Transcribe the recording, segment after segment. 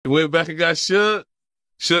went back and got Suge.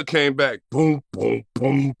 Suge came back. Boom, boom,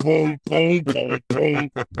 boom, boom, boom, boom,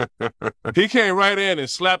 boom. He came right in and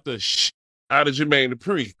slapped the shit out of Jermaine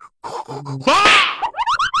Dupri.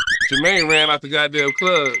 Jermaine ran out the goddamn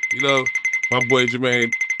club. You know, my boy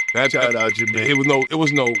Jermaine. Shout out Jermaine. It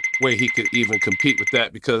was no way he could even compete with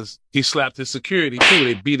that because he slapped his security too.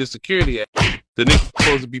 They beat his security. The nigga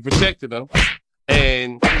supposed to be protecting them.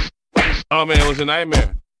 And, oh man, it was a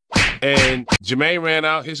nightmare. And Jermaine ran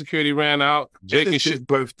out, his security ran out. Jake and shit.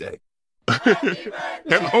 Birthday.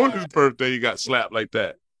 And on his birthday, he got slapped like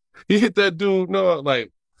that. He hit that dude, no,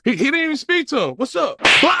 like, he didn't even speak to him. What's up?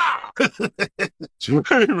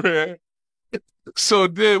 Jermaine ran. So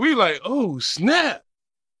then we like, oh, snap.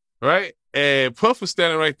 Right? And Puff was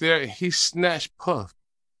standing right there, and he snatched Puff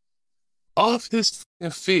off his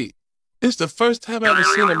feet. It's the first time I ever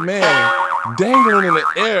seen a man dangling in the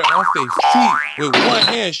air off their feet with one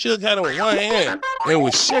hand. Suge had him with one hand and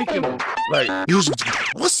was shaking him like,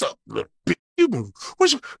 what's up, little bitch?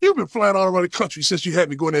 You've been flying all around the country since you had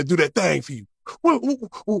me go in there and do that thing for you.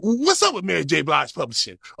 What's up with Mary J. Blige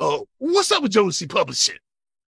Publishing? What's up with Jodeci Publishing?